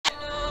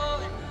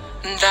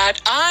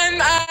that I'm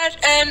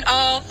at an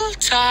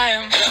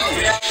all-time.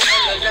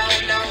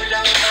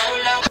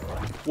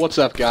 What's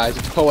up, guys?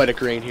 It's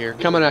Poetic Rain here,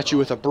 coming at you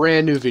with a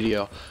brand new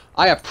video.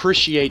 I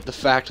appreciate the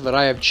fact that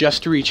I have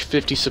just reached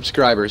 50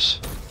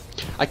 subscribers.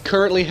 I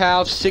currently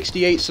have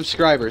 68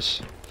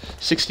 subscribers.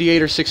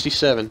 68 or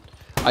 67.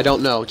 I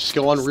don't know. Just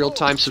go on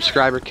real-time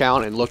subscriber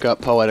count and look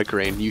up Poetic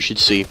Rain. You should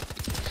see.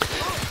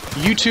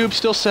 YouTube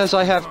still says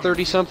I have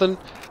 30-something,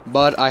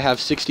 but I have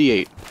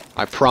 68.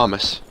 I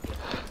promise.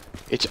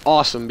 It's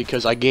awesome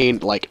because I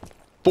gained like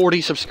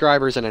 40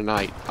 subscribers in a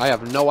night. I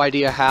have no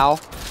idea how.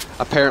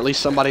 Apparently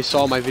somebody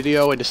saw my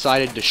video and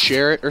decided to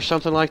share it or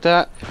something like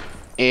that.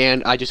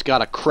 And I just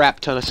got a crap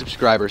ton of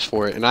subscribers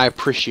for it, and I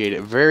appreciate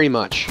it very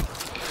much.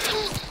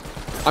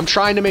 I'm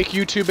trying to make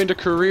YouTube into a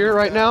career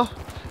right now.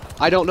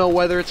 I don't know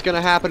whether it's going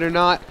to happen or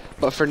not,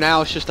 but for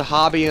now it's just a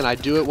hobby and I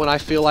do it when I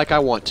feel like I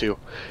want to.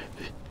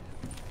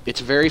 It's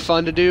very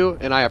fun to do,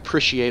 and I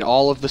appreciate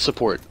all of the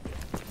support.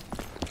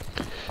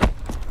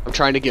 I'm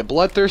trying to get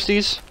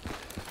bloodthirsties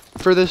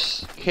for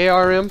this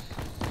KRM.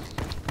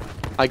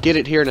 I get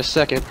it here in a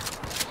second.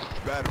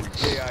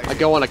 I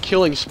go on a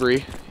killing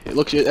spree.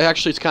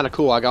 It's kind of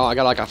cool. I got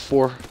like a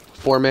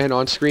four man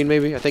on screen,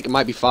 maybe. I think it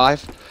might be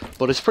 5,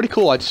 but it's pretty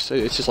cool. It's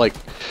just like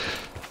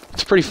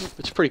it's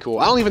pretty cool.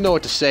 I don't even know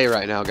what to say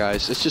right now,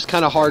 guys. It's just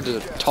kind of hard to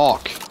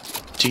talk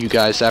to you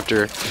guys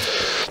after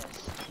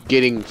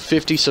getting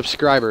 50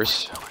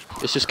 subscribers.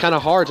 It's just kind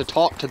of hard to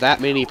talk to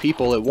that many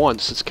people at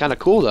once. It's kind of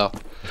cool though.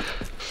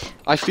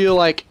 I feel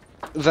like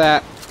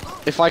that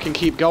if I can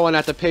keep going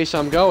at the pace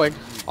I'm going,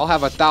 I'll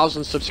have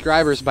 1,000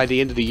 subscribers by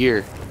the end of the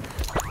year.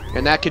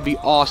 And that could be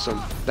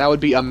awesome. That would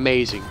be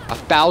amazing.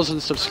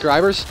 1,000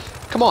 subscribers?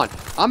 Come on,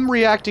 I'm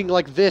reacting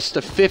like this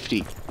to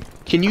 50.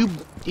 Can you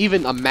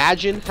even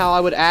imagine how I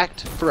would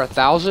act for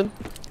 1,000?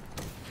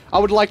 I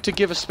would like to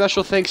give a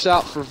special thanks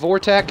out for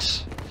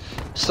Vortex,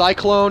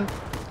 Cyclone,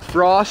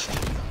 Frost,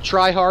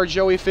 Tryhard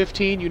Joey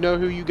 15, you know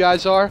who you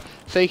guys are.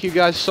 Thank you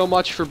guys so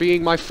much for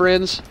being my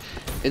friends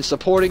and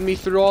supporting me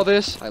through all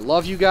this. I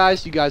love you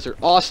guys. You guys are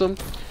awesome.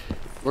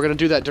 We're going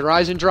to do that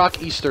Horizon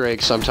Drock Easter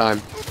egg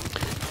sometime.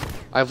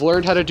 I've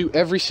learned how to do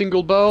every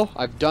single bow.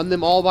 I've done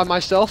them all by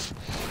myself.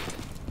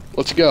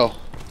 Let's go.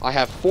 I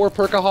have 4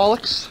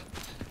 Perkaholics.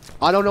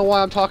 I don't know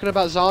why I'm talking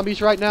about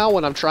zombies right now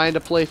when I'm trying to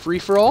play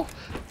free-for-all.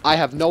 I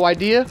have no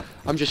idea.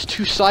 I'm just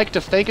too psyched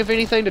to think of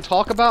anything to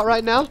talk about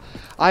right now.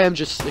 I am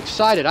just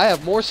excited. I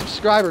have more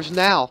subscribers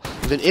now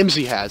than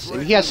Imzy has,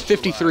 and he has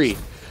 53.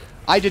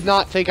 I did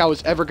not think I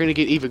was ever going to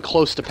get even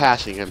close to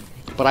passing him,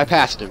 but I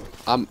passed him.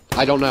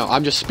 I don't know.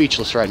 I'm just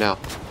speechless right now.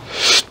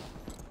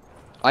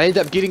 I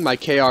ended up getting my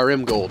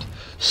KRM gold,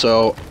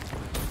 so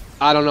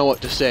I don't know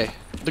what to say.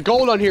 The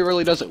gold on here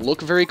really doesn't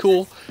look very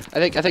cool.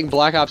 I think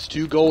Black Ops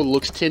 2 gold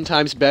looks 10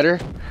 times better,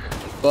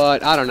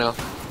 but I don't know.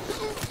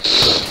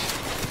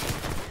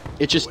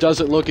 It just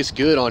doesn't look as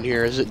good on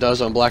here as it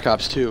does on Black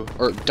Ops 2.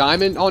 Or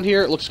Diamond on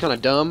here, it looks kind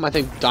of dumb. I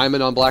think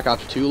Diamond on Black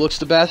Ops 2 looks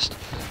the best.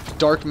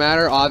 Dark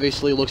Matter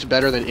obviously looks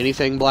better than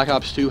anything Black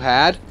Ops 2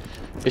 had.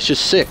 It's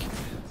just sick.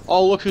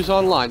 Oh, look who's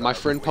online, my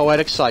friend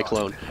Poetic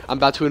Cyclone. I'm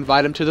about to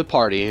invite him to the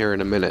party here in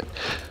a minute.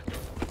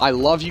 I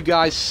love you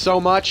guys so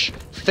much.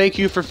 Thank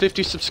you for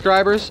 50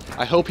 subscribers.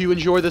 I hope you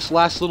enjoy this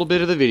last little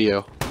bit of the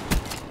video.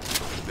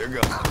 There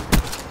goes.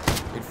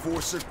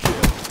 Enforcer kill.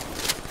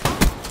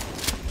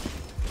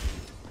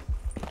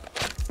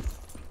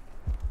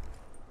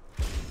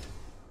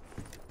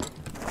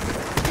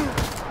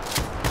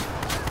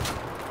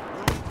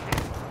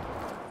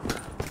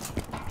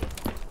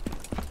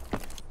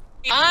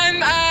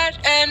 I'm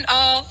at an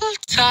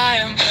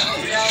all-time.